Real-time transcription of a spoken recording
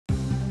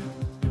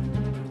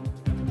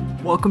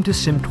Welcome to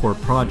SimTour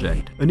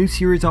Project, a new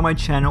series on my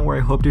channel where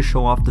I hope to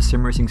show off the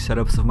sim racing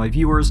setups of my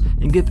viewers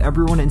and give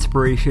everyone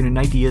inspiration and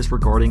ideas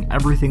regarding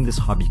everything this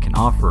hobby can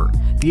offer.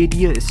 The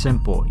idea is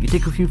simple: you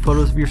take a few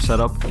photos of your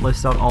setup,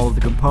 list out all of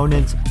the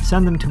components,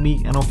 send them to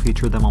me, and I'll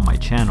feature them on my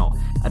channel.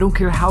 I don't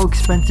care how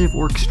expensive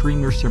or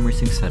extreme your sim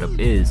racing setup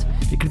is.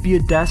 It could be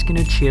a desk and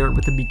a chair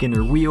with a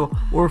beginner wheel,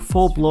 or a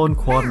full-blown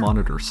quad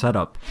monitor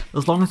setup.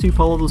 As long as you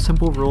follow the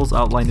simple rules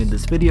outlined in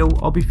this video,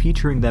 I'll be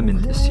featuring them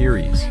in this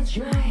series.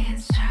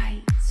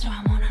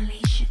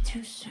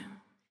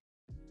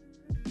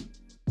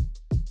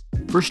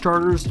 For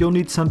starters, you'll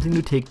need something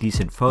to take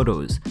decent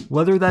photos.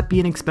 Whether that be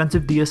an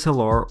expensive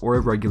DSLR or a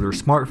regular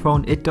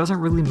smartphone, it doesn't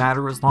really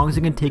matter as long as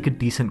it can take a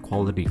decent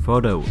quality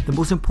photo. The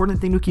most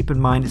important thing to keep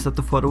in mind is that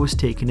the photo is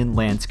taken in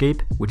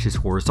landscape, which is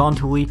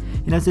horizontally,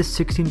 and has a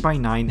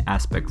 16:9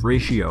 aspect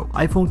ratio.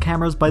 iPhone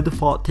cameras by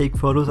default take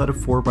photos at a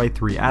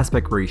 4:3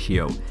 aspect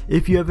ratio.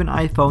 If you have an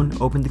iPhone,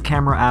 open the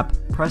camera app,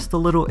 press the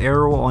little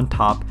arrow on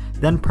top,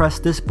 then press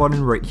this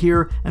button right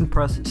here and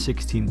press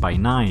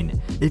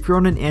 16:9. If you're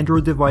on an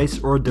Android device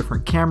or a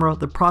different camera,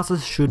 the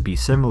process should be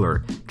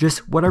similar.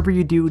 Just whatever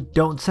you do,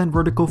 don't send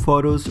vertical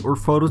photos or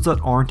photos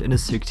that aren't in a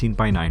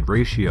 16:9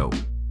 ratio.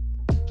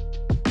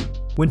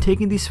 When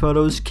taking these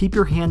photos, keep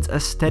your hands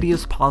as steady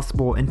as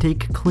possible and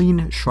take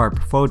clean,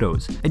 sharp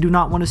photos. I do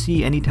not want to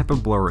see any type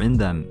of blur in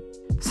them.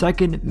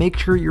 Second, make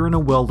sure you're in a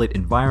well-lit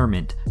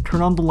environment.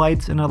 Turn on the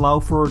lights and allow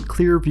for a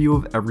clear view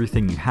of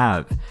everything you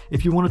have.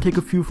 If you want to take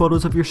a few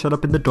photos of your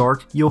setup in the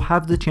dark, you'll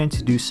have the chance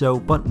to do so,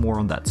 but more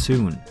on that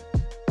soon.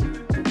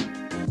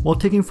 While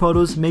taking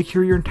photos, make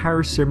sure your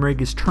entire sim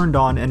rig is turned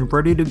on and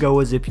ready to go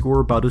as if you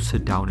were about to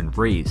sit down and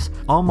race.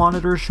 All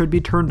monitors should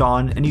be turned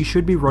on and you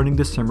should be running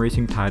the sim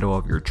racing title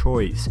of your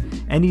choice.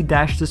 Any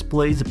dash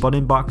displays,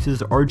 button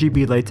boxes,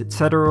 RGB lights,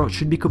 etc.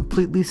 should be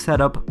completely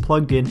set up,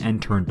 plugged in,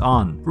 and turned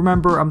on.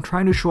 Remember, I'm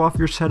trying to show off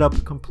your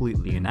setup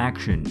completely in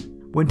action.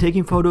 When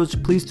taking photos,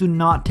 please do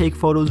not take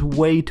photos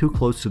way too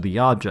close to the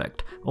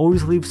object.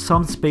 Always leave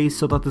some space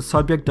so that the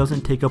subject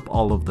doesn't take up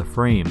all of the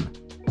frame.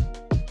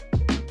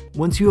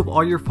 Once you have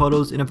all your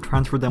photos and have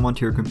transferred them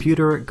onto your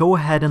computer, go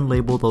ahead and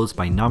label those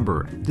by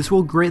number. This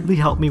will greatly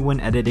help me when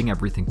editing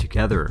everything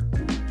together.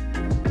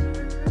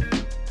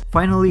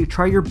 Finally,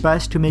 try your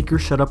best to make your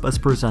setup as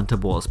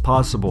presentable as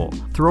possible.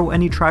 Throw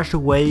any trash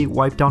away,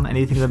 wipe down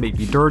anything that may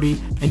be dirty,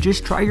 and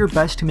just try your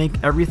best to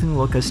make everything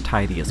look as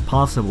tidy as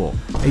possible.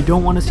 I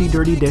don't want to see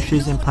dirty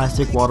dishes and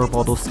plastic water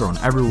bottles thrown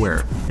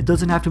everywhere. It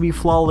doesn't have to be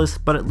flawless,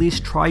 but at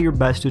least try your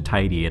best to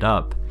tidy it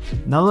up.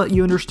 Now that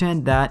you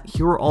understand that,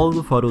 here are all of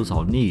the photos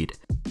I'll need.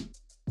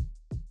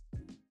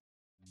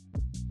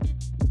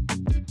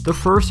 The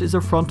first is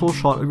a frontal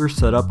shot of your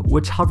setup,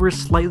 which hovers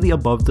slightly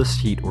above the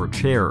seat or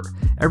chair.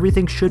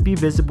 Everything should be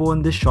visible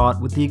in this shot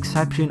with the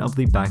exception of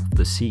the back of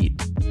the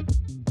seat.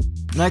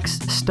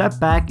 Next, step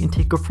back and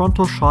take a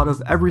frontal shot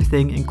of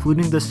everything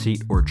including the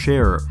seat or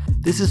chair.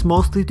 This is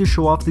mostly to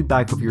show off the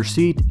back of your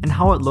seat and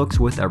how it looks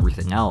with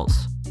everything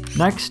else.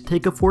 Next,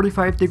 take a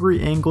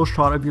 45-degree angle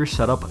shot of your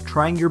setup,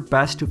 trying your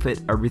best to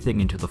fit everything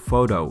into the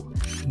photo.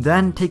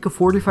 Then take a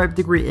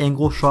 45-degree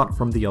angle shot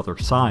from the other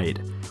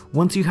side.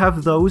 Once you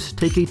have those,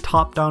 take a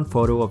top-down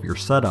photo of your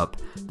setup.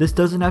 This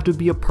doesn't have to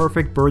be a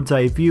perfect bird's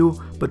eye view,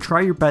 but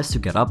try your best to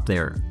get up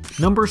there.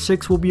 Number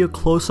 6 will be a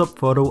close-up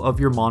photo of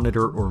your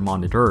monitor or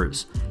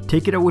monitors.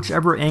 Take it at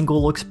whichever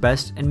angle looks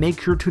best and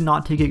make sure to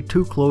not take it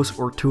too close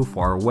or too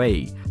far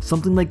away.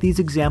 Something like these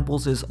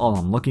examples is all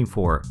I'm looking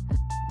for.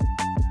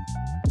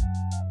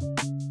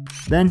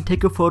 Then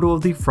take a photo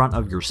of the front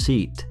of your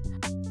seat.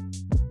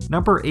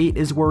 Number 8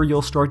 is where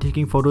you'll start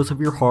taking photos of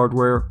your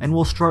hardware, and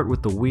we'll start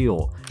with the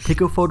wheel.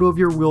 Take a photo of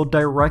your wheel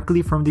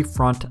directly from the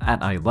front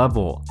at eye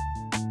level.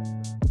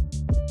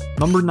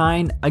 Number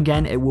 9,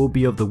 again it will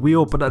be of the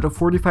wheel but at a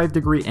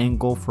 45-degree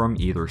angle from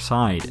either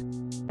side.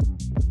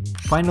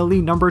 Finally,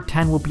 number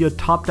 10 will be a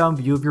top-down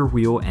view of your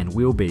wheel and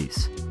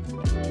wheelbase.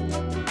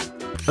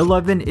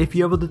 11, if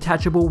you have a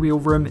detachable wheel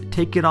rim,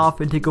 take it off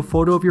and take a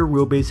photo of your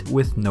wheelbase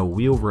with no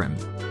wheel rim.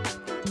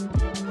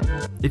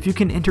 If you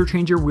can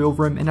interchange your wheel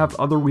rim and have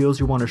other wheels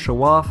you want to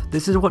show off,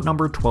 this is what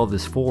number 12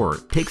 is for.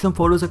 Take some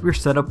photos of your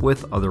setup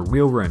with other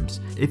wheel rims.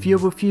 If you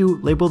have a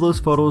few, label those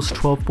photos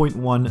 12.1,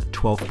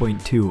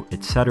 12.2,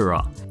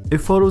 etc.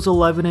 If photos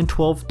 11 and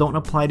 12 don't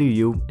apply to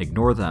you,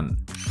 ignore them.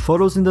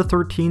 Photos in the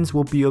 13s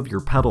will be of your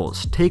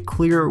pedals. Take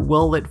clear,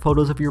 well-lit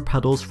photos of your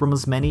pedals from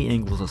as many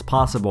angles as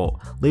possible.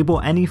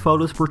 Label any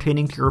photos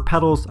pertaining to your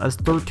pedals as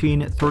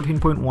 13,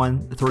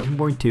 13.1,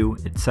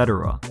 13.2,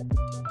 etc.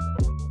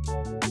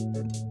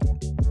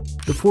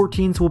 The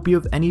 14s will be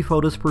of any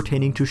photos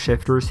pertaining to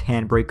shifters,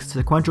 handbrakes,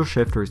 sequential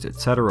shifters,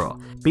 etc.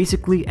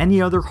 Basically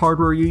any other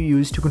hardware you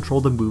use to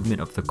control the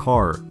movement of the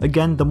car.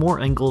 Again, the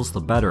more angles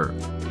the better.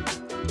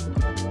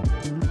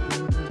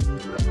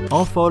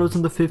 All photos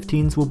in the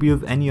 15s will be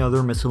of any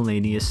other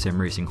miscellaneous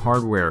sim racing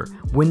hardware.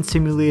 Wind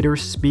simulators,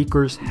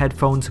 speakers,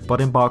 headphones,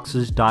 button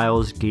boxes,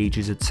 dials,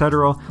 gauges,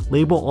 etc.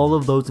 Label all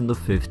of those in the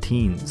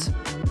 15s.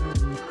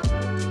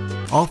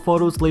 All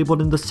photos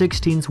labeled in the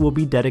 16s will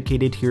be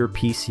dedicated to your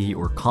PC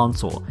or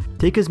console.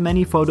 Take as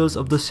many photos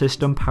of the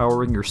system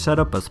powering your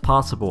setup as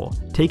possible.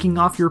 Taking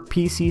off your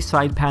PC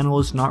side panel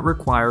is not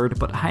required,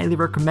 but highly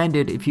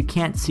recommended if you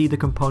can't see the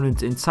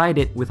components inside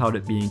it without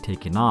it being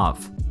taken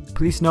off.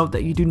 Please note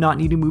that you do not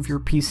need to move your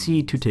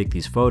PC to take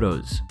these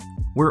photos.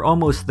 We're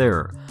almost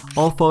there.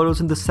 All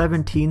photos in the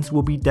 17s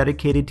will be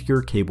dedicated to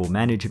your cable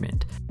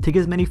management. Take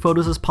as many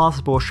photos as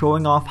possible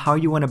showing off how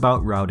you went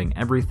about routing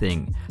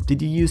everything.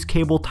 Did you use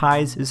cable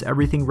ties? Is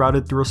everything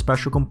routed through a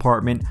special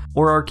compartment?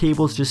 Or are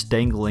cables just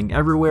dangling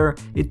everywhere?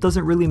 It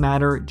doesn't really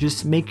matter,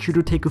 just make sure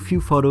to take a few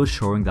photos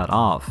showing that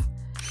off.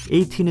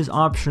 18 is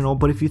optional,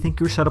 but if you think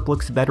your setup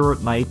looks better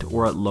at night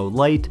or at low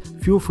light,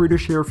 feel free to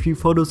share a few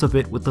photos of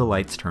it with the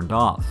lights turned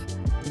off.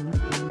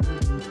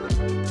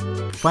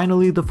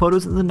 Finally, the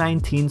photos in the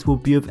 19s will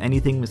be of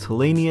anything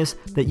miscellaneous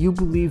that you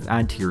believe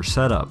add to your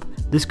setup.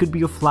 This could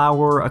be a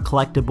flower, a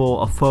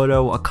collectible, a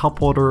photo, a cup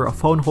holder, a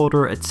phone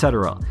holder,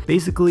 etc.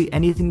 Basically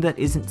anything that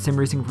isn't sim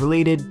racing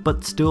related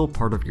but still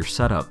part of your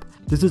setup.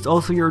 This is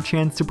also your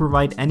chance to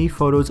provide any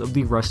photos of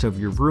the rest of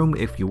your room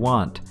if you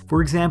want.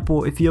 For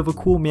example, if you have a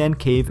cool man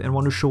cave and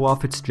want to show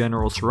off its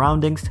general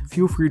surroundings,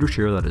 feel free to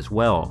share that as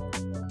well.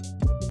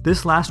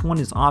 This last one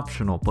is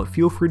optional, but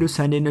feel free to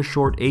send in a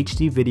short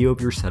HD video of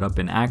your setup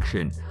in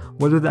action.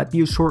 Whether that be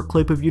a short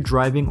clip of you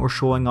driving or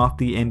showing off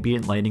the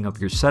ambient lighting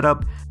of your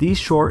setup, these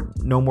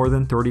short, no more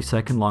than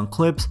 30-second long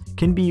clips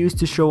can be used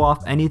to show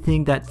off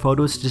anything that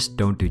photos just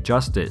don't do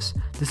justice.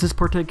 This is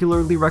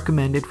particularly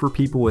recommended for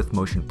people with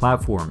motion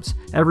platforms.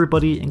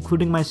 Everybody,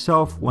 including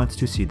myself, wants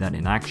to see that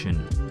in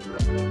action.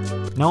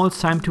 Now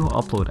it's time to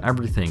upload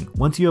everything.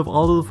 Once you have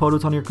all of the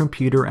photos on your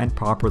computer and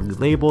properly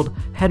labeled,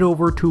 head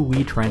over to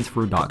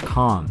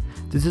WeTransfer.com.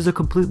 This is a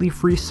completely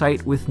free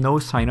site with no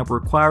sign up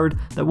required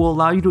that will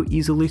allow you to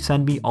easily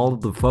send me all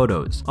of the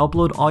photos.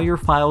 Upload all your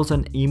files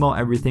and email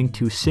everything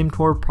to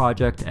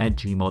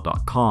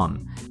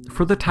simtourproject@gmail.com.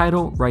 For the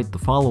title, write the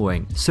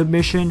following: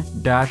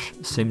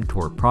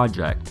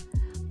 submission-simtourproject.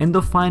 And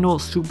the final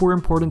super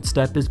important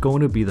step is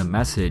going to be the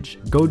message.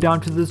 Go down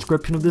to the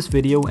description of this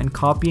video and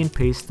copy and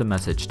paste the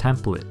message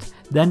template.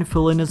 Then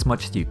fill in as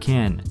much as you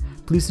can.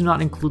 Please do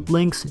not include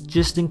links,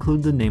 just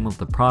include the name of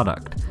the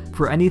product.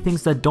 For any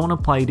things that don't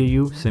apply to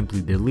you,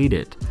 simply delete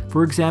it.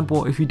 For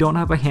example, if you don't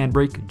have a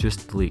handbrake,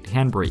 just delete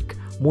handbrake.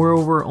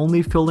 Moreover,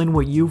 only fill in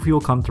what you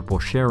feel comfortable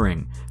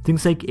sharing.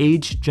 Things like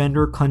age,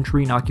 gender,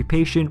 country, and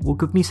occupation will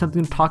give me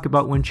something to talk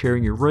about when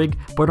sharing your rig,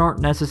 but aren't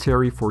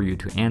necessary for you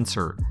to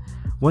answer.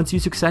 Once you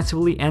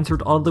successfully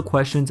answered all the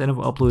questions and have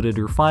uploaded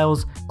your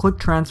files, click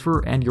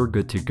transfer and you're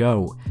good to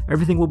go.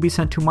 Everything will be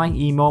sent to my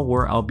email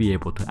where I'll be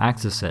able to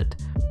access it.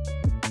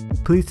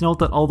 Please note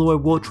that although I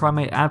will try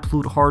my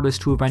absolute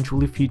hardest to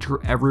eventually feature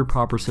every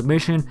proper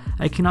submission,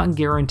 I cannot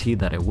guarantee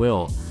that I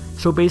will.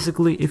 So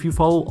basically, if you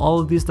follow all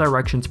of these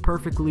directions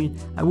perfectly,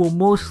 I will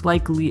most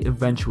likely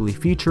eventually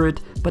feature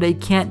it, but I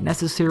can't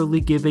necessarily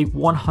give a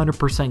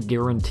 100%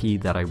 guarantee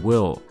that I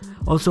will.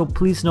 Also,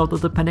 please note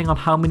that depending on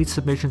how many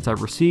submissions I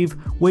receive,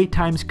 wait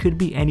times could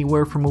be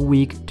anywhere from a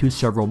week to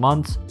several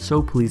months,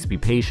 so please be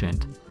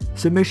patient.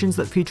 Submissions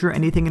that feature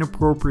anything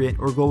inappropriate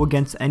or go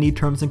against any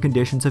terms and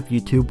conditions of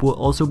YouTube will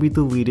also be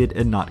deleted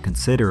and not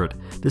considered.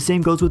 The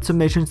same goes with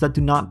submissions that do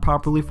not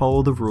properly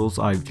follow the rules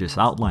I've just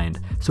outlined,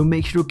 so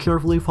make sure to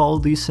carefully follow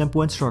these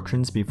simple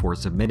instructions before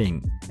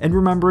submitting. And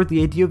remember,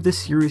 the idea of this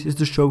series is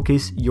to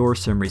showcase your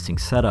sim racing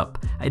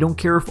setup. I don't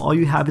care if all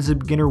you have is a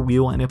beginner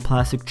wheel and a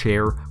plastic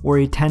chair or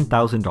a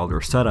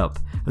 $10,000 setup.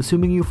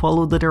 Assuming you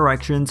follow the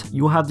directions,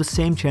 you will have the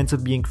same chance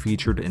of being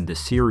featured in this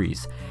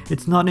series.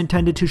 It's not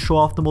intended to show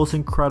off the most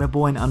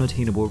incredible and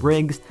unattainable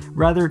rigs,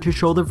 rather to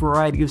show the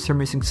variety of sim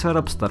racing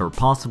setups that are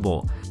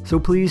possible. So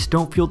please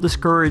don't feel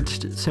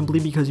discouraged simply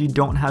because you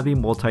don't have a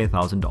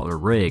multi-$1,000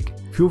 rig.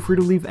 Feel free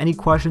to leave any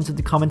questions in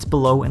the comments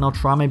below and I'll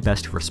try my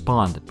best to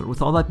respond. But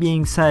with all that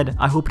being said,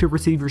 I hope to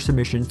receive your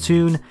submission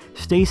soon,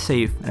 stay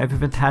safe, and have a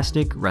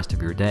fantastic rest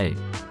of your day.